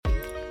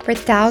For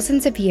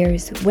thousands of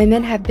years,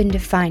 women have been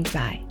defined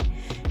by,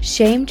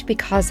 shamed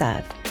because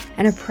of,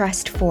 and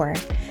oppressed for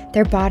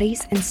their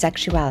bodies and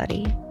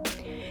sexuality.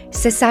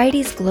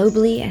 Societies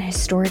globally and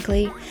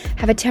historically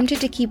have attempted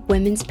to keep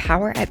women's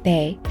power at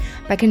bay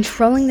by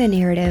controlling the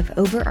narrative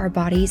over our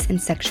bodies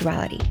and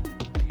sexuality.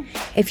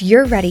 If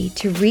you're ready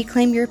to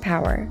reclaim your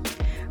power,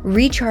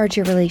 recharge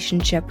your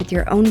relationship with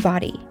your own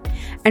body,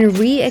 and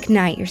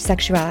reignite your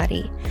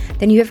sexuality,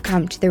 then you have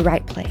come to the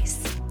right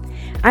place.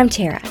 I'm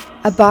Tara,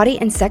 a body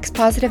and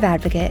sex-positive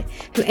advocate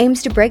who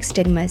aims to break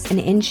stigmas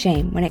and end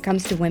shame when it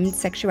comes to women's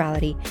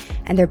sexuality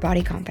and their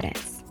body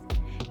confidence.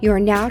 You are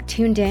now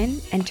tuned in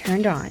and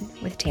turned on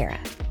with Tara.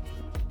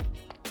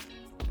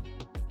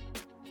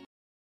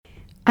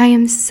 I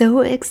am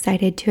so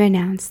excited to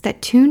announce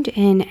that Tuned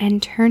In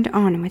and Turned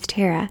On with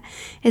Tara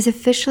is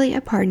officially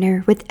a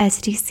partner with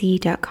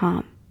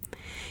SDC.com.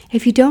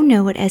 If you don't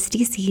know what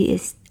SDC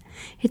is,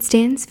 it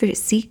stands for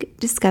Seek,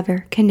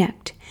 Discover,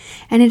 Connect,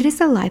 and it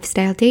is a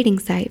lifestyle dating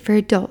site for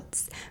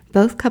adults,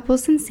 both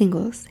couples and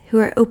singles, who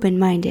are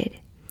open-minded.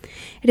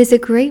 It is a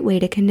great way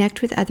to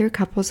connect with other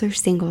couples or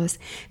singles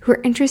who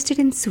are interested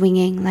in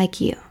swinging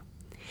like you.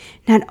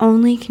 Not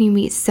only can you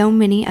meet so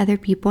many other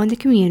people in the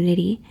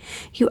community,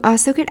 you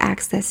also get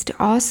access to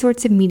all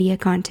sorts of media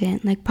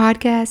content like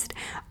podcasts,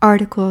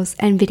 articles,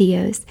 and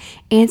videos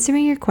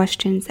answering your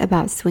questions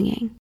about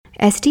swinging.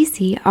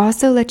 SDC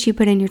also lets you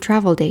put in your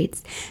travel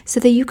dates so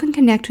that you can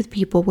connect with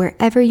people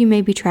wherever you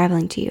may be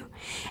traveling to,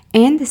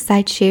 and the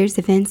site shares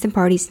events and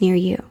parties near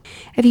you.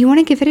 If you want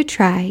to give it a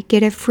try,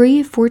 get a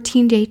free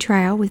 14-day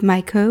trial with my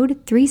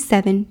code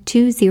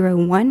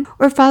 37201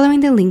 or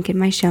following the link in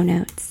my show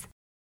notes.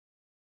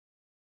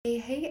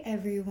 Hey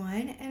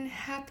everyone, and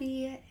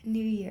Happy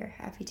New Year.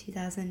 Happy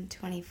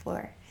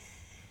 2024.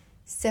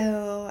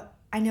 So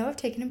I know I've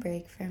taken a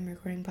break from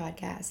recording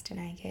podcast,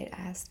 and I get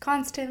asked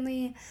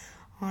constantly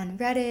on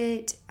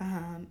Reddit,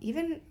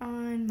 even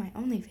on my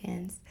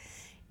OnlyFans,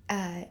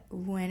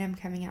 when I'm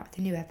coming out with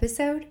a new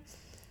episode.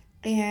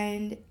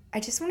 And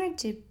I just wanted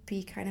to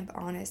be kind of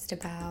honest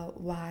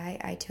about why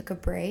I took a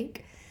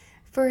break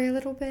for a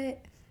little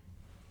bit.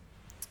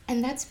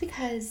 And that's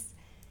because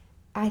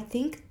I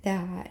think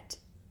that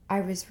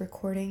I was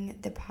recording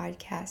the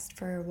podcast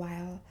for a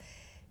while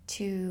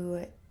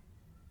to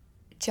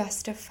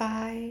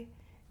justify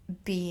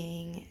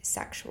being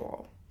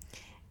sexual.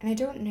 And I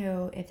don't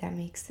know if that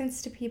makes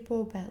sense to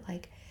people, but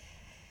like,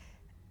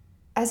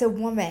 as a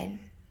woman,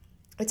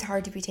 it's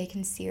hard to be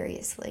taken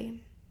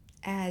seriously.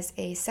 As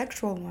a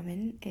sexual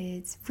woman,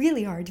 it's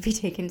really hard to be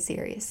taken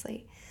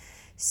seriously.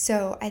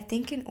 So I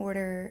think in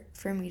order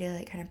for me to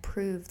like kind of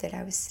prove that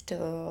I was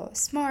still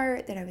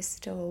smart, that I was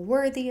still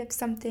worthy of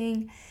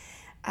something,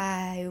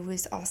 I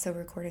was also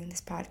recording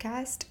this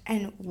podcast.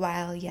 And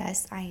while,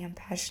 yes, I am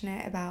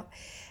passionate about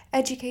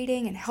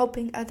educating and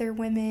helping other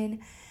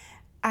women,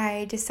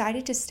 I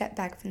decided to step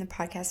back from the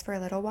podcast for a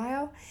little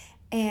while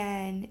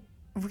and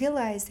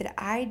realize that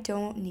I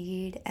don't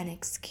need an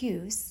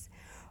excuse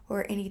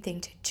or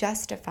anything to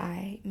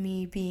justify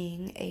me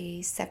being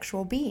a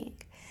sexual being.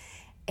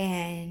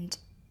 And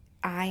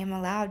I am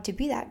allowed to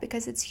be that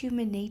because it's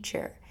human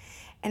nature.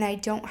 And I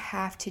don't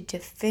have to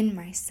defend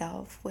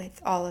myself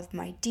with all of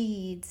my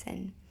deeds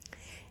and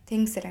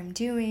things that I'm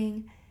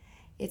doing.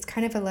 It's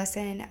kind of a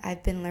lesson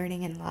I've been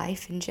learning in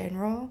life in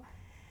general.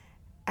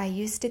 I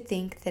used to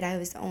think that I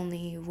was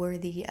only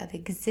worthy of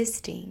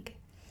existing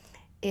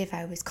if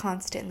I was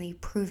constantly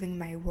proving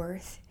my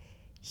worth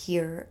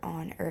here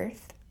on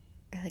earth,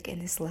 like in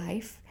this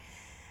life.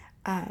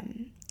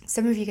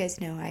 Some of you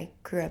guys know I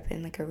grew up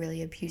in like a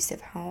really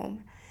abusive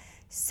home.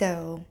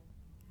 So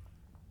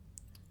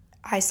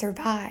I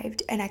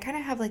survived, and I kind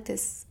of have like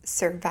this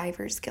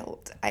survivor's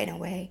guilt in a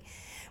way,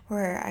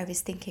 where I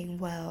was thinking,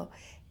 well,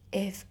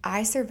 if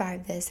I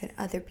survived this and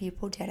other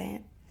people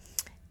didn't,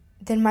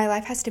 then my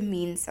life has to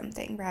mean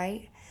something,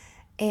 right?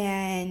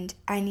 And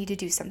I need to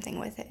do something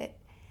with it.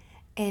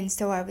 And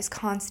so I was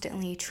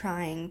constantly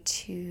trying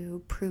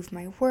to prove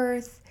my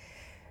worth,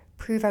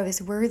 prove I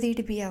was worthy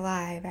to be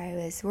alive, I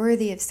was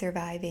worthy of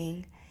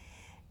surviving,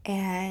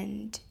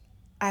 and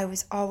I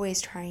was always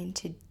trying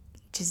to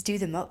just do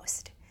the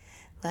most.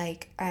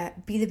 Like,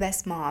 be the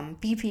best mom,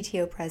 be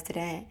PTO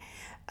president,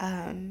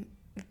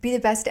 be the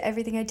best at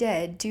everything I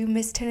did, do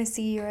Miss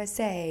Tennessee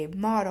USA,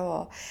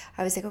 model.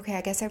 I was like, okay,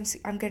 I guess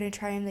I'm gonna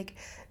try and like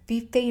be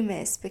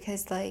famous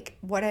because like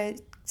what a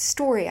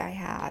story I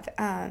have,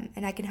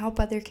 and I can help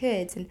other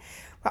kids, and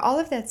well, all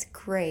of that's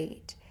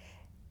great.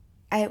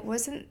 I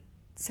wasn't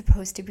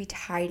supposed to be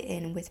tied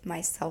in with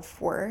my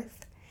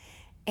self-worth,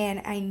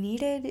 and I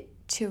needed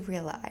to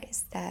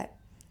realize that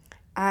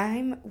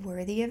I'm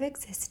worthy of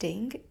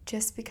existing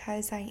just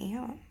because I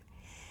am.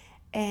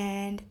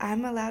 And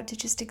I'm allowed to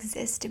just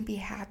exist and be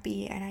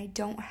happy, and I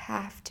don't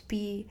have to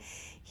be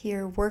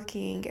here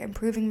working and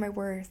proving my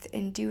worth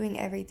and doing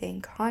everything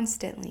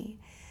constantly.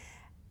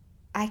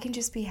 I can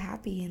just be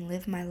happy and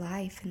live my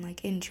life and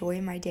like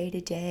enjoy my day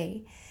to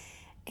day,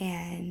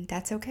 and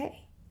that's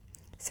okay.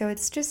 So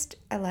it's just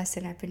a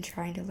lesson I've been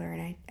trying to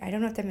learn. I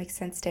don't know if that makes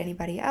sense to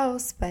anybody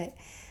else, but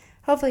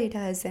hopefully it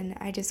does. And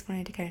I just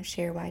wanted to kind of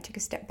share why I took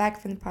a step back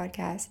from the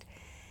podcast.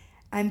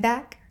 I'm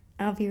back.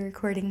 I'll be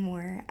recording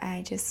more.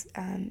 I just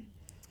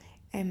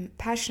am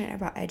passionate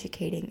about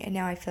educating, and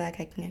now I feel like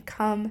I can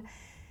come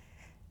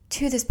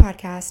to this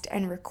podcast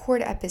and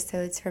record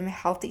episodes from a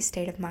healthy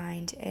state of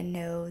mind and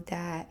know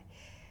that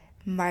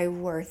my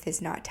worth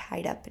is not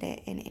tied up in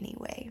it in any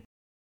way.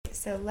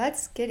 So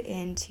let's get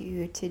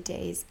into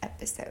today's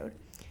episode.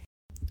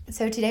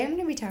 So today I'm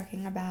going to be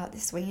talking about the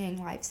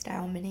swinging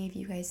lifestyle. Many of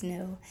you guys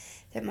know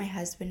that my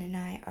husband and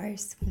I are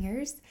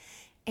swingers,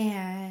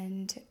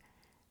 and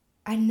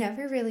I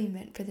never really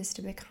meant for this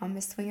to become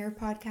a swinger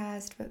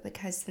podcast, but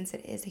because since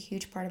it is a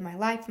huge part of my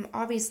life, I'm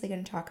obviously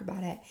going to talk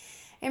about it.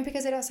 And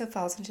because it also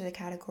falls into the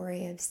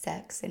category of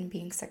sex and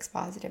being sex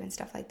positive and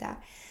stuff like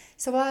that.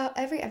 So while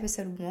every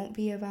episode won't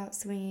be about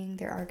swinging,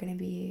 there are going to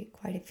be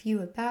quite a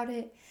few about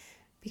it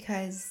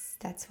because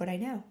that's what I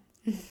know.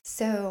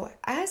 So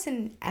as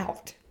an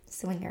out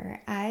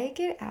swinger, I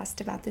get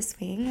asked about the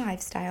swinging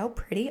lifestyle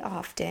pretty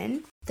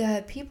often.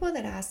 The people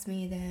that ask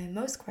me the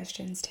most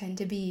questions tend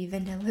to be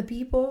vanilla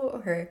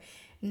people or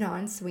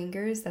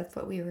non-swingers. That's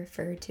what we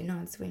refer to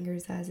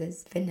non-swingers as,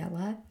 is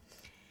vanilla,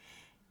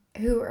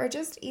 who are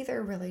just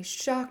either really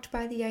shocked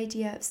by the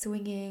idea of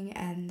swinging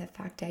and the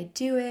fact I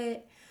do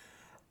it,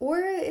 or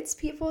it's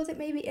people that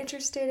may be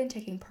interested in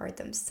taking part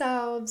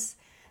themselves,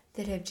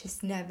 that have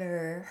just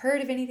never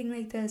heard of anything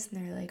like this, and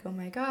they're like, oh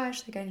my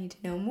gosh, like I need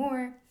to know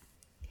more.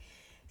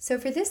 So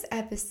for this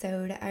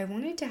episode, I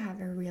wanted to have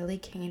a really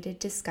candid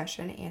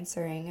discussion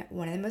answering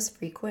one of the most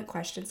frequent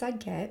questions I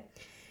get,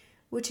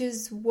 which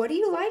is, what do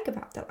you like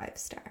about the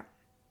lifestyle?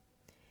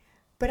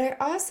 But I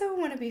also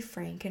want to be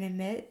frank and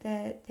admit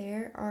that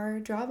there are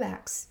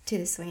drawbacks to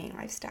the swinging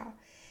lifestyle,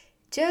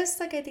 just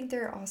like I think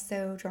there are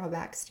also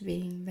drawbacks to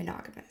being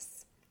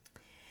monogamous.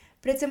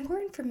 But it's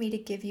important for me to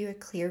give you a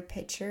clear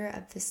picture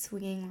of the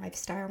swinging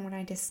lifestyle when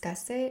I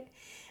discuss it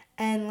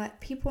and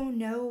let people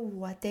know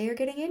what they are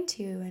getting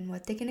into and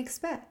what they can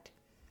expect.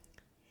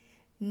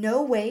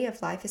 No way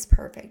of life is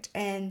perfect,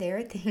 and there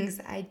are things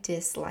I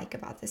dislike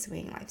about the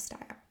swinging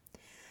lifestyle.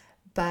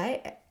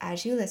 But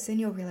as you listen,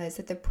 you'll realize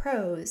that the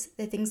pros,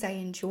 the things I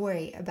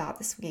enjoy about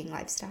the swinging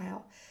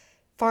lifestyle,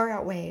 far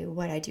outweigh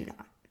what I do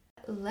not.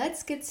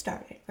 Let's get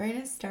started. We're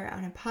going to start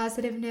on a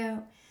positive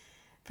note.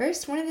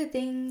 First, one of the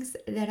things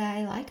that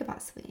I like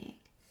about swinging,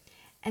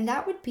 and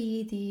that would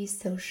be the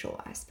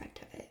social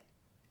aspect of it.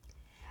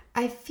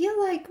 I feel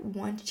like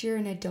once you're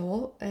an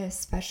adult,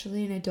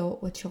 especially an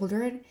adult with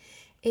children,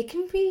 it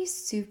can be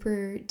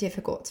super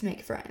difficult to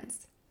make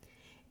friends.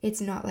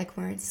 It's not like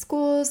we're in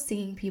school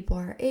seeing people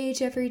our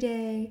age every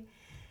day.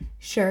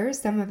 Sure,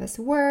 some of us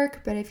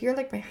work, but if you're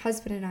like my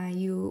husband and I,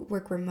 you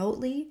work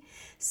remotely,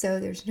 so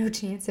there's no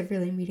chance of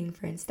really meeting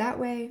friends that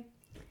way.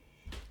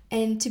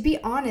 And to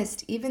be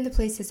honest, even the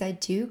places I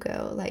do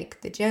go, like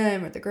the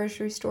gym or the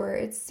grocery store,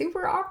 it's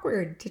super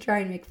awkward to try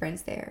and make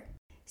friends there.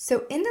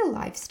 So in the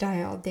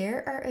lifestyle,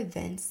 there are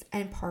events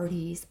and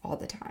parties all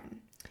the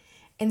time,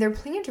 and they're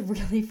planned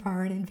really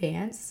far in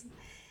advance.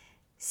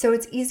 So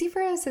it's easy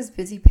for us as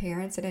busy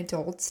parents and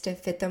adults to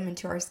fit them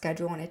into our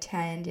schedule and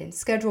attend and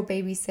schedule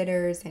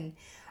babysitters and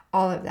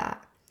all of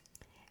that.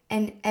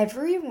 And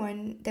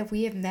everyone that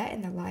we have met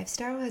in the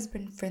lifestyle has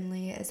been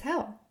friendly as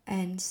hell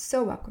and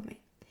so welcoming.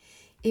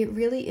 It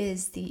really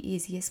is the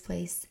easiest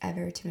place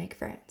ever to make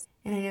friends.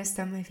 And I know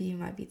some of you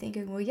might be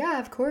thinking, well, yeah,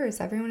 of course,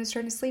 everyone is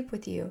trying to sleep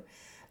with you.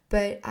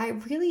 But I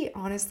really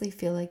honestly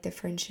feel like the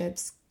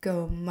friendships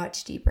go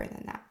much deeper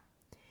than that.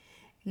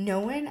 No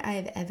one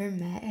I've ever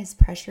met has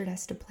pressured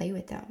us to play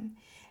with them.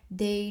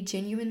 They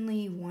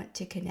genuinely want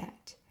to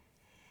connect.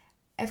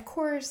 Of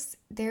course,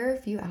 there are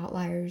a few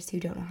outliers who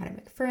don't know how to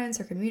make friends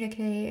or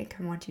communicate and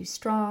come on too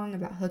strong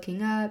about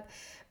hooking up,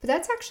 but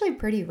that's actually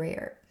pretty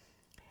rare.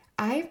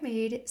 I've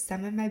made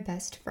some of my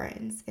best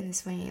friends in the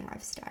swinging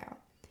lifestyle.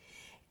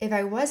 If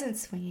I wasn't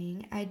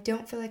swinging, I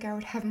don't feel like I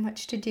would have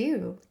much to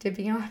do, to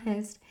be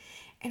honest.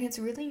 And it's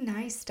really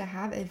nice to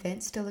have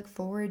events to look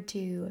forward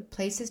to,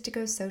 places to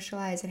go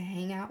socialize and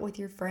hang out with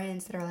your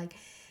friends that are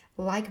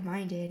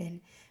like-minded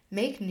and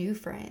make new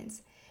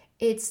friends.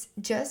 It's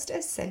just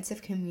a sense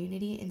of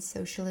community and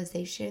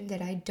socialization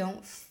that I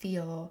don't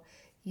feel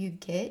you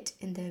get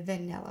in the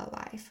vanilla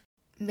life.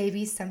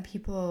 Maybe some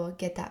people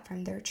get that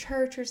from their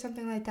church or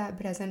something like that,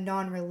 but as a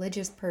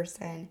non-religious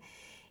person,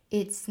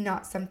 it's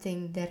not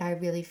something that I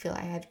really feel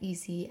I have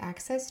easy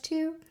access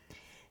to.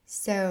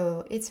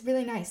 So it's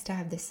really nice to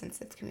have this sense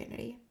of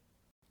community.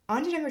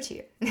 On to number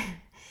 2,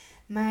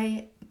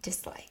 my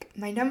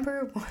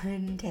number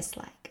 1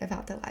 dislike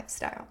about the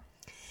lifestyle.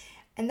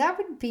 And that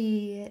would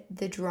be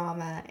the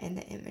drama and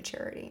the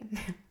immaturity.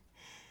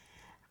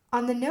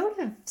 On the note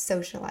of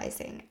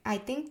socializing, I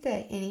think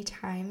that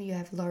anytime you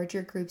have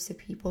larger groups of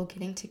people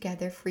getting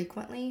together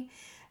frequently,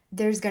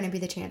 there's going to be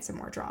the chance of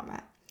more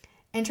drama.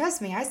 And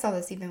trust me, I saw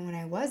this even when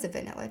I was a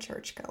vanilla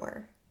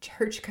churchgoers.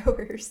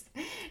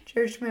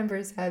 Church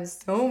members have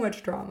so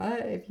much drama.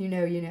 If you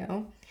know, you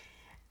know.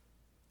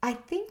 I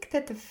think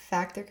that the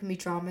fact there can be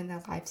drama in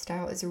that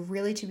lifestyle is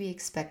really to be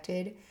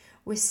expected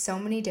with so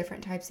many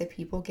different types of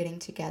people getting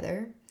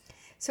together.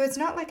 So it's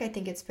not like I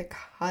think it's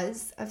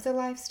because of the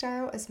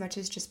lifestyle as much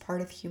as just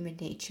part of human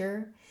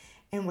nature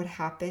and what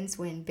happens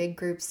when big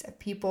groups of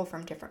people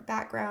from different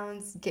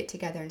backgrounds get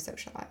together and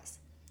socialize.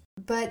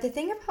 But the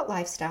thing about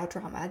lifestyle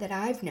drama that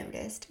I've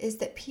noticed is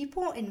that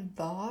people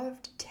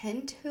involved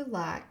tend to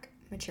lack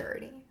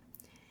maturity.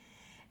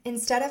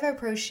 Instead of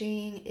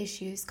approaching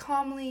issues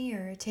calmly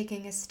or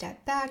taking a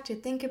step back to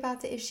think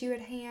about the issue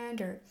at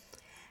hand or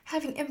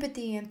having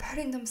empathy and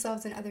putting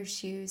themselves in others'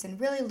 shoes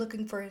and really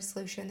looking for a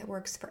solution that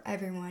works for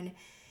everyone,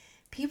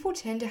 people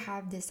tend to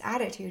have this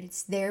attitude,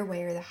 it's their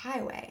way or the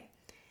highway.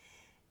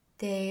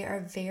 They are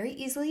very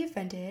easily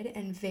offended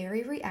and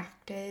very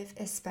reactive,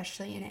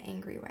 especially in an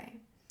angry way.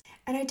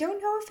 And I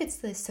don't know if it's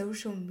the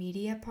social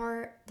media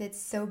part that's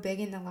so big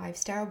in the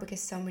lifestyle because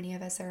so many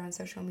of us are on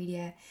social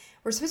media.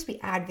 We're supposed to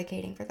be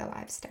advocating for the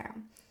lifestyle.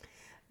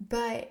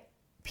 But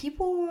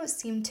people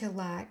seem to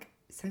lack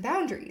some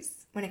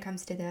boundaries when it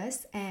comes to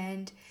this,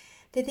 and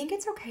they think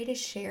it's okay to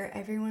share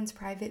everyone's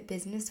private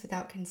business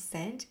without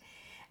consent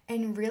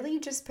and really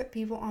just put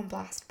people on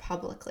blast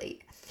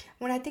publicly,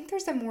 when I think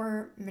there's a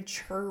more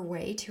mature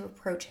way to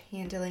approach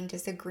handling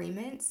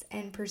disagreements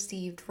and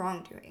perceived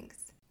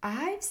wrongdoings.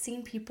 I've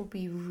seen people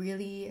be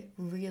really,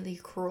 really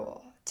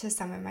cruel to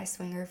some of my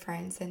swinger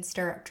friends and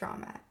stir up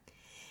drama.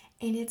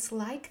 And it's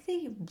like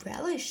they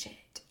relish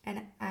it,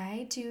 and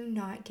I do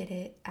not get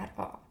it at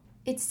all.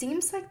 It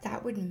seems like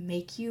that would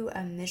make you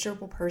a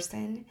miserable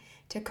person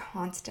to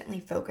constantly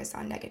focus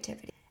on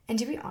negativity. And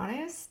to be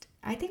honest,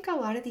 I think a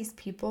lot of these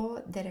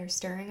people that are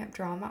stirring up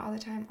drama all the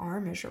time are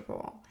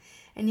miserable.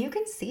 And you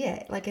can see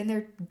it, like in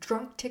their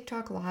drunk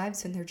TikTok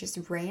lives when they're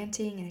just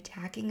ranting and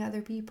attacking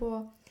other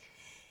people.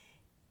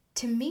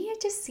 To me,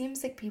 it just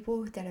seems like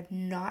people that have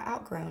not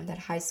outgrown that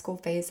high school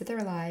phase of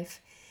their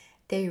life.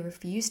 They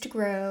refuse to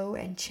grow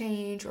and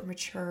change or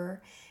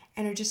mature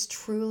and are just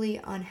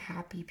truly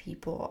unhappy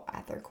people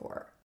at their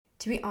core.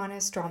 To be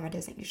honest, drama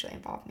doesn't usually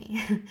involve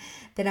me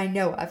that I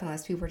know of,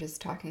 unless people are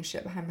just talking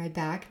shit behind my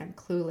back and I'm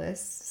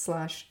clueless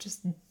 /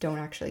 just don't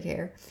actually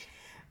care.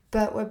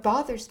 But what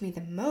bothers me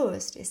the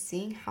most is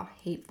seeing how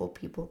hateful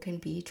people can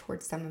be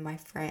towards some of my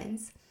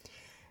friends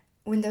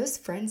when those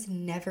friends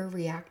never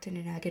react in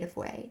a negative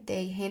way.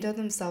 They handle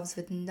themselves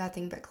with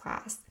nothing but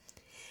class.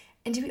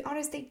 And to be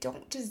honest, they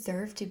don't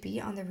deserve to be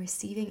on the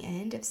receiving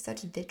end of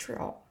such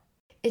vitriol.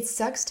 It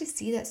sucks to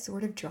see that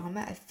sort of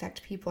drama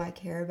affect people I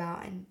care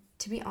about, and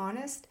to be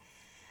honest,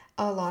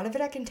 a lot of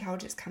it I can tell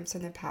just comes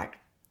from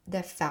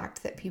the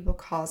fact that people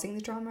causing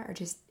the drama are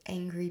just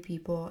angry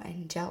people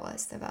and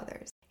jealous of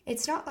others.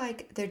 It's not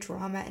like the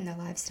drama in the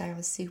lifestyle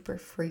is super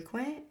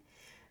frequent,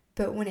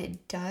 but when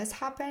it does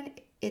happen,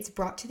 it's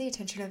brought to the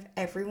attention of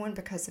everyone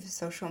because of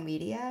social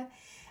media,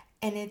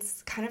 and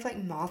it's kind of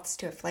like moths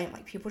to a flame.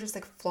 Like people just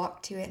like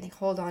flock to it and they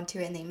hold on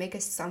to it and they make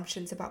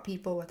assumptions about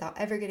people without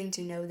ever getting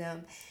to know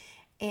them.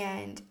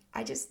 And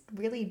I just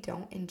really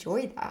don't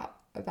enjoy that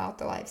about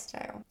the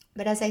lifestyle.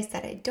 But as I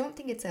said, I don't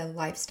think it's a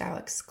lifestyle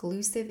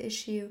exclusive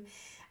issue.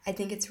 I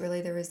think it's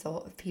really the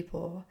result of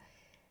people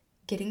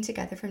getting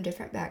together from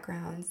different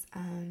backgrounds.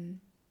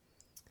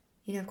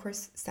 Of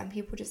course, some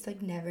people just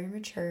like never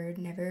matured,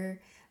 never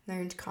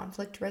learned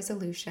conflict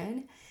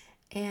resolution,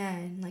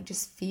 and like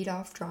just feed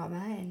off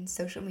drama, and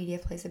social media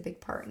plays a big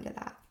part into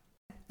that.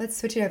 Let's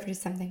switch it over to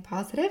something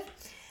positive.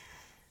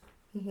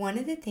 One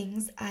of the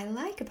things I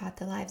like about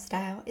the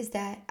lifestyle is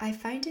that I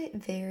find it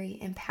very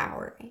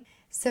empowering.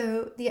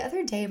 So the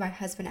other day, my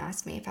husband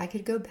asked me if I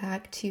could go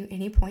back to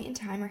any point in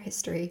time or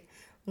history,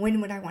 when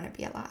would I want to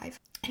be alive?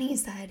 And he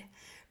said,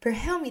 for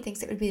him, he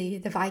thinks it would be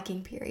the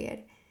Viking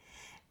period.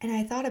 And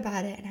I thought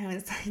about it and I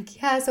was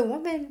like, yeah, as a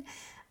woman,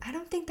 I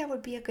don't think that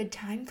would be a good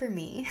time for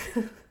me.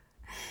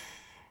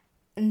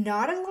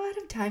 Not a lot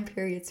of time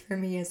periods for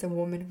me as a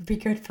woman would be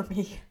good for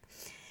me.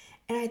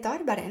 And I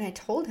thought about it and I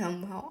told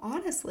him, well,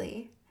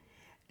 honestly,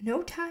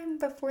 no time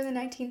before the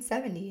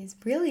 1970s.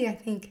 Really, I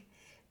think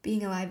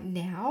being alive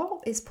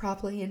now is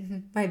probably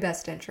in my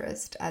best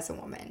interest as a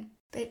woman.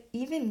 But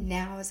even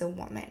now as a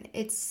woman,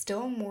 it's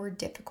still more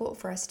difficult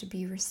for us to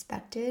be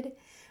respected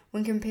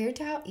when compared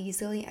to how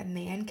easily a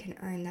man can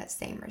earn that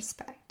same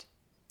respect.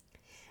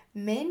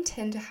 Men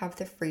tend to have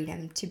the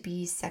freedom to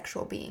be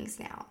sexual beings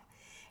now.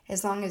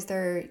 As long as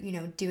they're,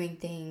 doing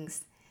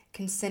things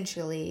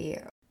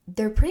consensually,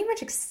 they're pretty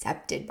much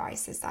accepted by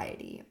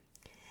society.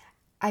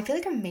 I feel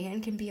like a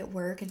man can be at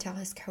work and tell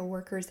his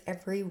coworkers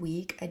every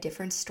week a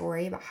different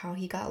story about how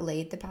he got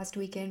laid the past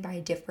weekend by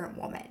a different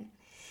woman.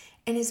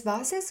 And his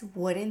bosses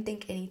wouldn't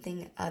think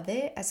anything of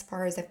it as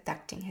far as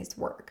affecting his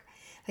work.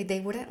 Like they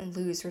wouldn't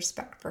lose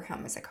respect for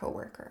him as a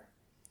coworker.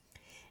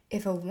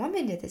 If a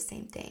woman did the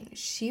same thing,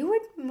 she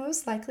would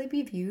most likely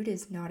be viewed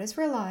as not as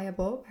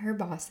reliable by her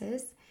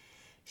bosses.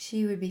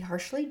 She would be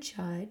harshly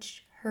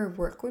judged. Her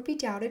work would be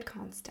doubted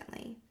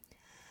constantly.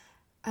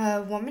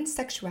 A woman's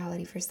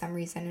sexuality, for some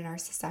reason in our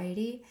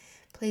society,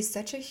 plays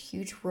such a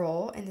huge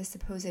role in the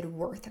supposed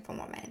worth of a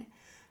woman,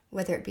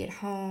 whether it be at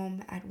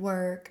home, at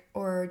work,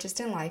 or just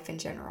in life in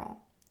general.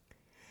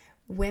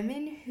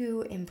 Women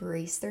who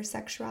embrace their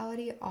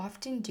sexuality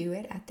often do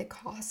it at the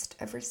cost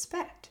of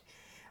respect,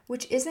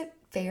 which isn't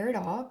fair at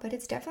all, but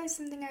it's definitely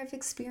something I've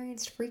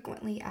experienced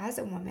frequently as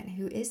a woman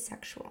who is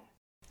sexual.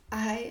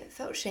 I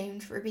felt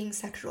shamed for being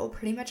sexual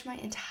pretty much my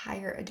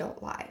entire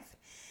adult life.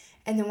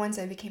 And then once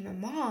I became a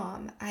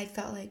mom, I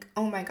felt like,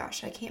 oh my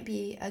gosh, I can't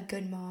be a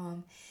good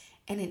mom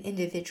and an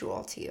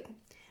individual too,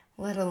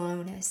 let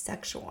alone a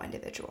sexual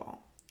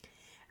individual.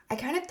 I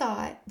kind of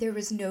thought there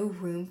was no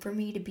room for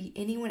me to be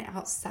anyone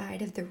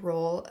outside of the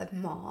role of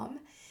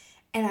mom,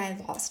 and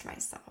I lost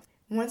myself.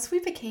 Once we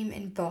became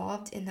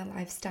involved in the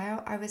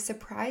lifestyle, I was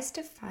surprised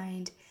to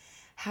find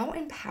how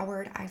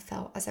empowered I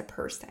felt as a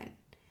person,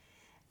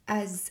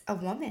 as a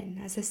woman,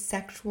 as a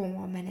sexual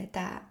woman at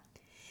that.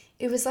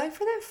 It was like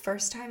for the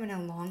first time in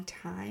a long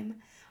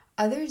time,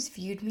 others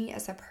viewed me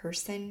as a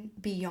person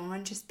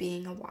beyond just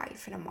being a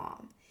wife and a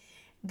mom.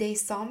 They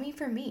saw me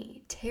for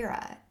me,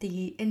 Tara,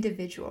 the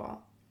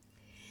individual.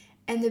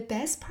 And the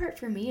best part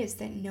for me is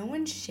that no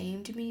one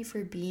shamed me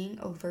for being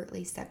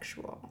overtly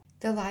sexual.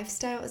 The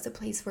lifestyle is a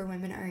place where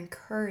women are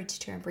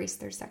encouraged to embrace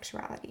their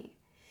sexuality.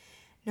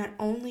 Not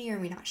only are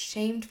we not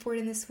shamed for it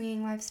in the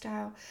swinging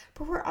lifestyle,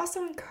 but we're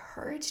also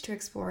encouraged to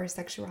explore our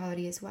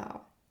sexuality as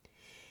well.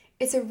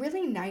 It's a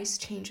really nice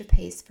change of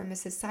pace from a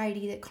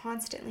society that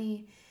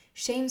constantly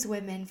shames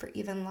women for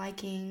even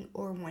liking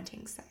or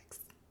wanting sex.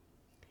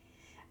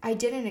 I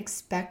didn't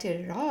expect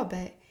it at all,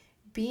 but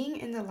being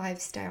in the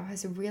lifestyle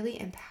has really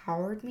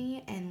empowered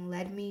me and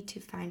led me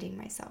to finding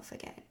myself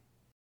again.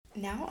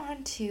 Now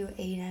on to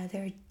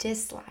another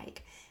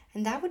dislike,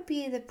 and that would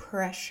be the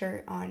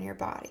pressure on your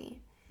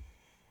body.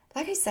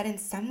 Like I said, in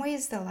some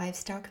ways the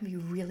lifestyle can be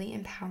really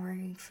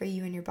empowering for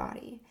you and your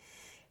body,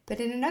 but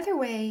in another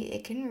way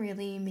it can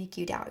really make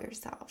you doubt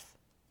yourself.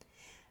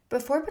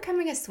 Before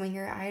becoming a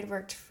swinger, I had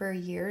worked for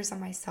years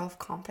on my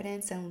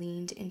self-confidence and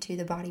leaned into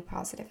the body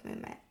positive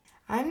movement.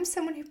 I'm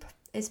someone who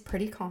is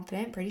pretty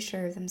confident, pretty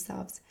sure of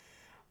themselves,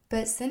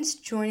 but since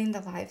joining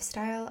the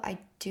lifestyle, I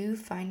do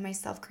find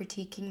myself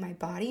critiquing my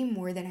body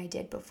more than I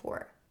did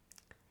before.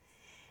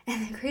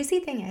 And the crazy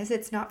thing is,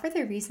 it's not for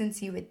the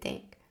reasons you would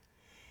think.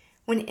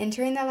 When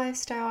entering the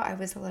lifestyle, I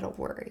was a little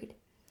worried.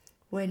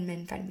 Would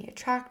men find me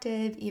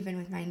attractive, even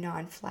with my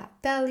non-flat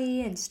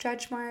belly and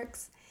stretch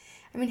marks?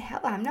 I mean,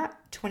 hell, I'm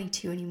not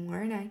 22 anymore,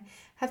 and I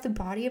have the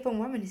body of a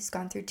woman who's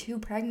gone through 2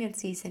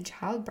 pregnancies and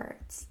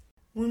childbirths.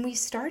 When we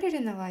started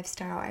in the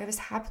lifestyle, I was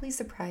happily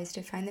surprised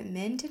to find that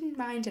men didn't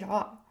mind at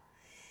all.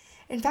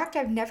 In fact,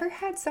 I've never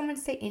had someone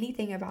say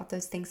anything about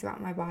those things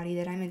about my body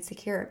that I'm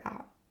insecure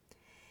about.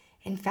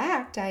 In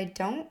fact, I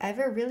don't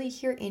ever really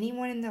hear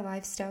anyone in the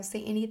lifestyle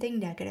say anything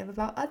negative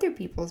about other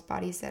people's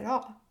bodies at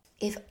all.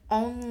 If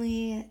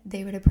only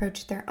they would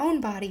approach their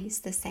own bodies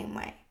the same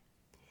way.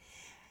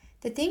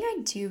 The thing I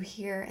do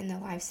hear in the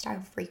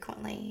lifestyle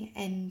frequently,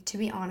 and to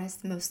be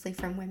honest, mostly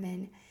from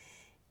women,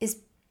 is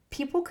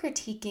people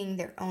critiquing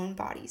their own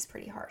bodies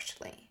pretty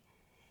harshly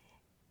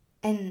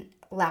and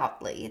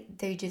loudly.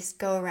 They just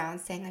go around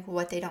saying like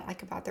what they don't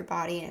like about their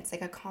body, and it's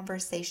like a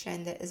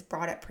conversation that is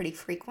brought up pretty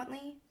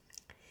frequently.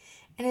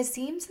 And it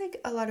seems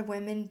like a lot of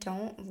women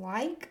don't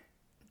like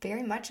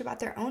very much about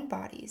their own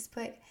bodies,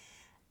 but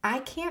I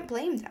can't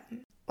blame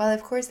them. While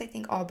of course I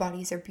think all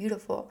bodies are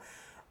beautiful,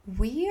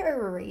 we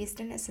are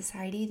raised in a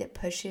society that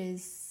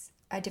pushes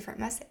a different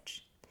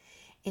message.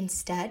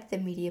 Instead, the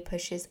media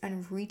pushes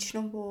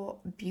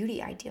unreachable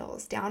beauty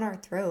ideals down our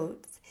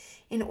throats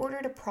in order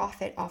to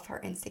profit off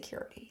our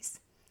insecurities.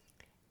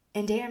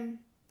 And damn,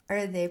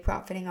 are they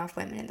profiting off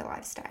women in the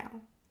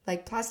lifestyle.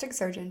 Like plastic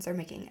surgeons are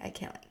making a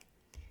killing.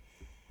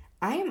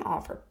 I am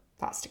all for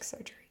plastic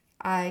surgery.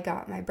 I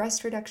got my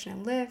breast reduction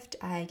and lift.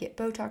 I get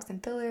Botox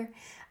and filler.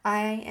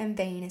 I am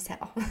vain as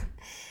hell.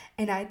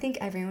 And I think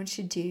everyone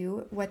should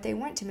do what they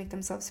want to make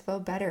themselves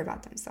feel better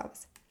about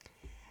themselves.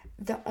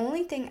 The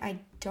only thing I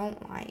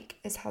don't like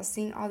is how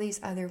seeing all these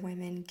other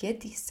women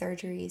get these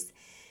surgeries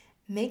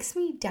makes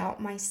me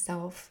doubt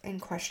myself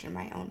and question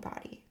my own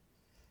body.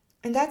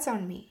 And that's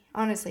on me.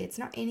 Honestly, it's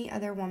not any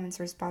other woman's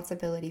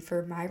responsibility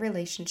for my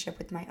relationship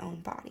with my own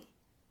body.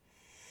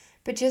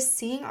 But just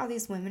seeing all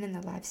these women in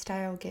the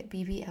lifestyle get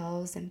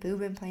BBLs and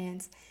boob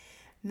implants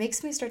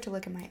makes me start to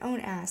look at my own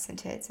ass and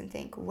tits and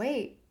think,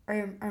 wait,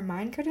 are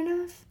mine good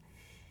enough?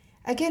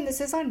 Again, this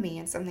is on me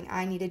and something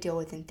I need to deal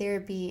with in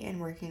therapy and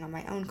working on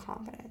my own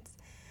confidence.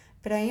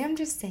 But I am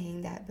just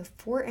saying that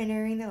before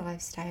entering the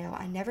lifestyle,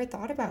 I never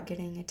thought about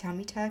getting a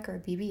tummy tuck or a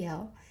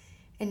BBL,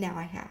 and now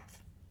I have.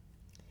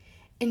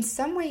 In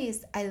some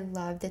ways, I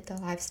love that the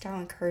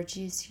lifestyle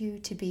encourages you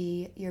to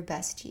be your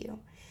best you.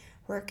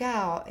 Work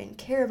out and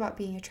care about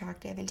being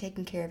attractive and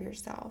taking care of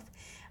yourself.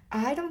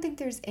 I don't think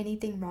there's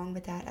anything wrong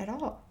with that at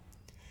all.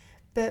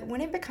 But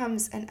when it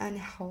becomes an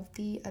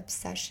unhealthy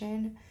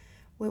obsession,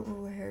 where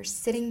we're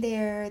sitting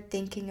there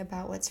thinking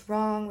about what's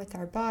wrong with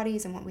our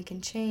bodies and what we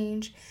can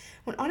change,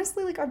 when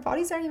honestly, like, our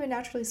bodies aren't even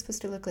naturally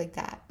supposed to look like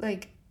that.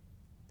 Like,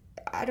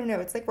 I don't know,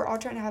 it's like we're all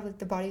trying to have like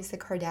the bodies of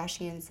the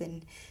Kardashians,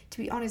 and to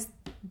be honest,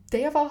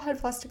 they have all had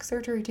plastic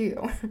surgery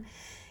too.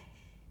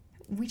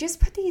 We just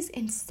put these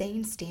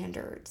insane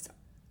standards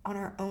on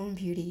our own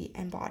beauty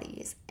and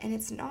bodies, and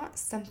it's not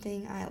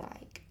something I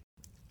like.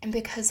 And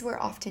because we're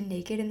often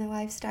naked in the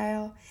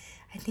lifestyle,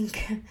 I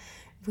think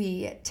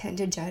we tend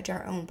to judge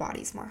our own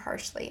bodies more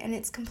harshly, and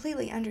it's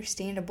completely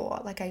understandable.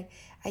 Like, I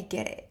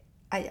get it.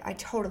 I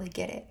totally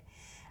get it.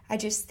 I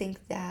just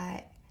think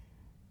that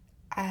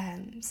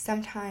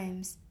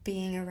sometimes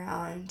being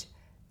around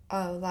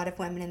a lot of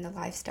women in the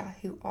lifestyle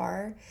who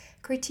are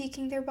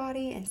critiquing their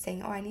body and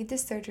saying, oh, I need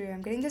this surgery,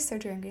 I'm getting this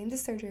surgery, I'm getting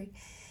this surgery,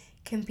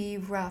 can be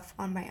rough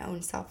on my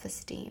own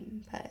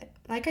self-esteem. But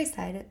like I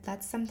said,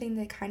 that's something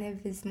that kind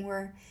of is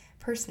more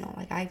personal.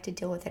 Like, I have to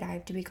deal with it. I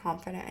have to be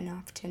confident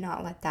enough to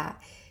not let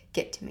that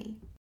get to me.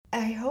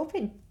 I hope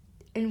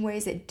in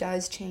ways it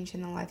does change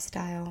in the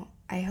lifestyle.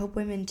 I hope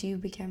women do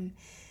become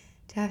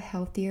to have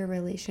healthier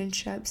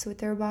relationships with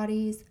their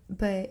bodies.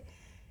 But,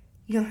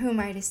 who am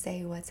I to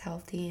say what's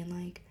healthy and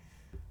like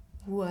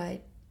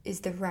what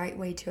is the right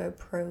way to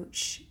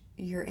approach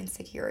your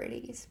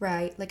insecurities,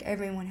 right? Like,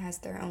 everyone has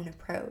their own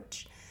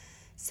approach.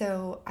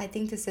 So I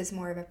think this is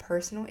more of a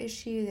personal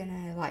issue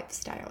than a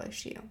lifestyle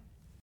issue.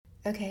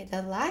 Okay,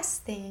 the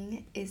last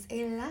thing is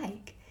a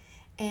like.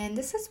 And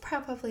this is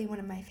probably one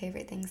of my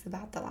favorite things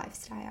about the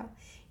lifestyle,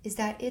 is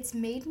that it's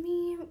made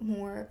me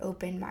more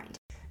open-minded.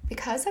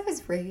 Because I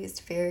was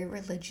raised very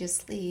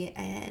religiously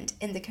and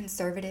in the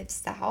conservative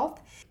South,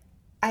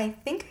 I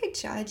think I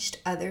judged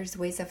others'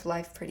 ways of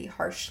life pretty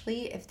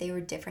harshly if they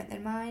were different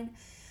than mine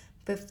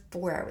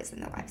before I was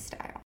in the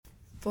lifestyle.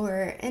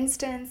 For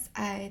instance,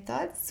 I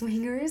thought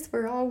swingers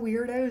were all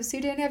weirdos who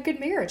didn't have good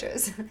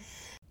marriages.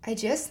 I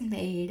just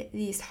made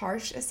these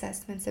harsh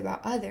assessments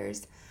about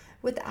others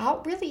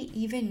without really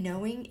even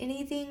knowing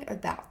anything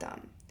about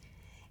them.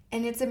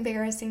 And it's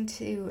embarrassing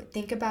to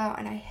think about,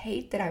 and I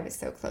hate that I was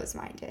so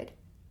close-minded.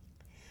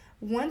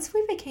 Once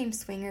we became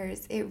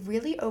swingers, it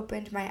really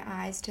opened my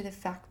eyes to the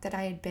fact that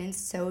I had been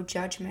so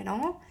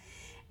judgmental.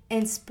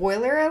 And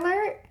spoiler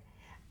alert,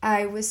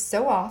 I was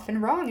so off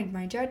and wrong in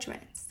my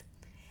judgments.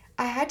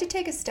 I had to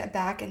take a step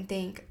back and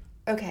think,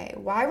 okay,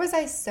 why was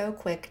I so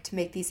quick to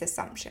make these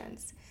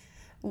assumptions?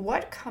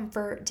 What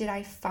comfort did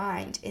I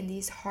find in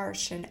these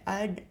harsh and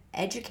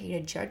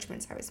uneducated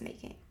judgments I was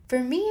making? For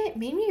me, it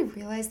made me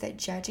realize that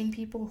judging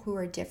people who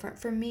are different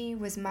from me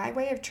was my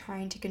way of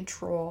trying to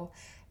control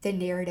the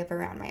narrative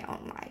around my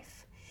own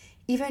life.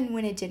 Even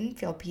when it didn't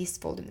feel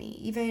peaceful to me,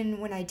 even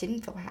when I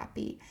didn't feel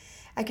happy,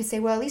 I could say,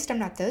 well, at least I'm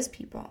not those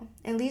people.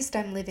 At least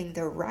I'm living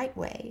the right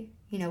way,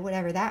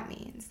 whatever that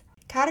means.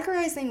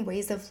 Categorizing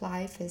ways of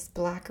life as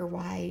black or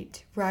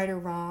white, right or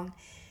wrong,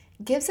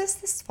 gives us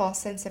this false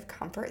sense of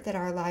comfort that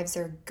our lives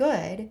are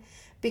good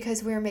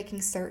because we're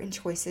making certain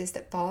choices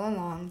that fall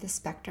along the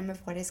spectrum of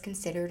what is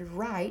considered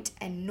right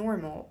and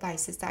normal by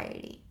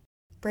society.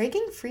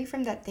 Breaking free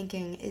from that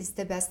thinking is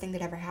the best thing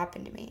that ever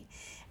happened to me,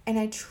 and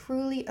I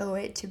truly owe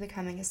it to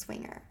becoming a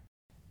swinger.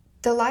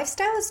 The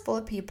lifestyle is full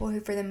of people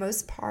who, for the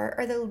most part,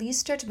 are the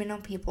least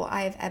judgmental people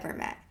I have ever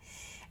met.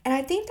 And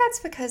I think that's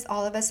because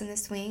all of us in the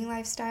swinging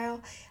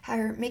lifestyle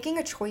are making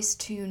a choice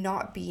to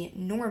not be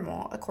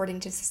normal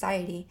according to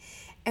society,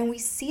 and we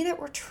see that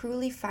we're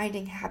truly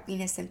finding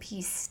happiness and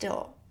peace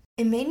still.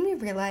 It made me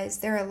realize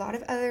there are a lot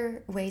of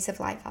other ways of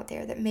life out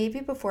there that maybe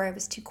before I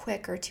was too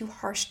quick or too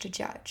harsh to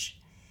judge.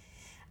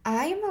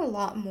 I am a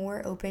lot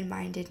more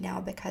open-minded now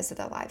because of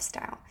the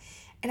lifestyle,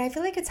 and I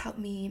feel like it's helped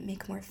me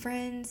make more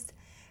friends,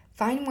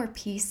 find more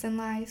peace in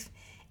life,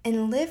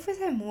 and live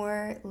with a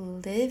more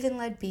live and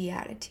let be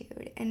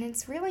attitude, and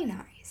it's really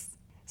nice.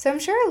 So I'm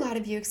sure a lot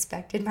of you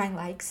expected my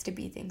likes to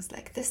be things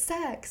like the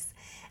sex,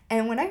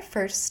 and when I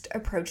first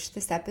approached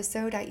this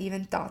episode, I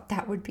even thought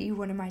that would be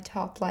one of my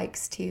top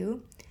likes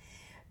too.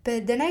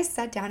 But then I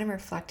sat down and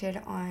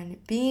reflected on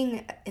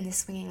being in the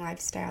swinging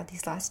lifestyle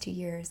these last 2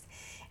 years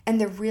and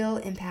the real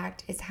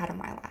impact it's had on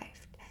my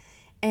life.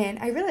 And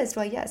I realized,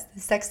 well, yes, the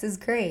sex is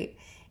great.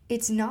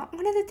 It's not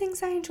one of the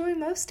things I enjoy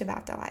most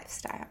about the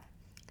lifestyle.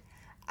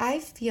 I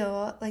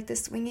feel like the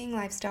swinging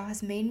lifestyle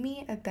has made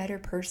me a better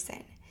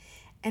person,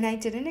 and I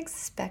didn't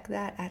expect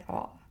that at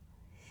all.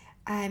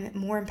 I'm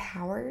more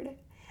empowered,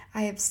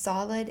 I have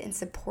solid and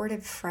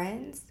supportive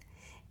friends,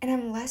 and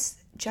I'm less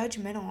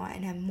judgmental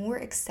and a more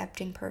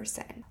accepting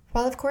person.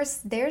 While of course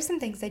there are some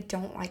things I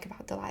don't like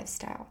about the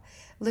lifestyle,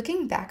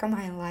 looking back on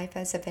my life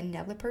as a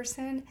vanilla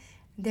person,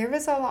 there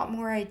was a lot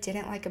more I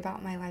didn't like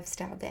about my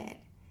lifestyle then.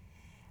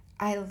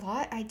 A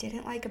lot I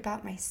didn't like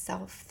about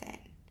myself then.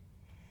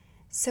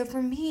 So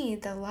for me,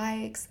 the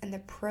likes and the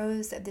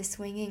pros of the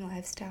swinging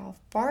lifestyle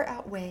far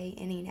outweigh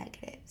any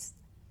negatives.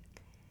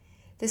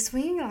 The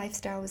swinging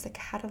lifestyle was a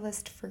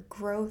catalyst for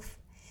growth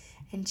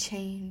and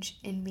change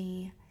in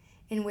me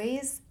in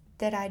ways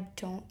that I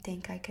don't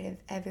think I could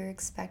have ever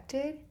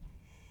expected,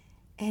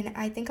 and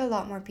I think a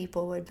lot more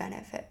people would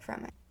benefit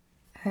from it.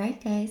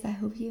 Alright guys, I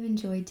hope you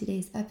enjoyed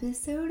today's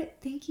episode.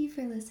 Thank you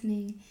for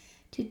listening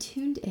to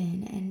Tuned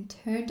In and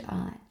Turned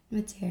On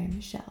with Tara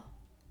Michelle.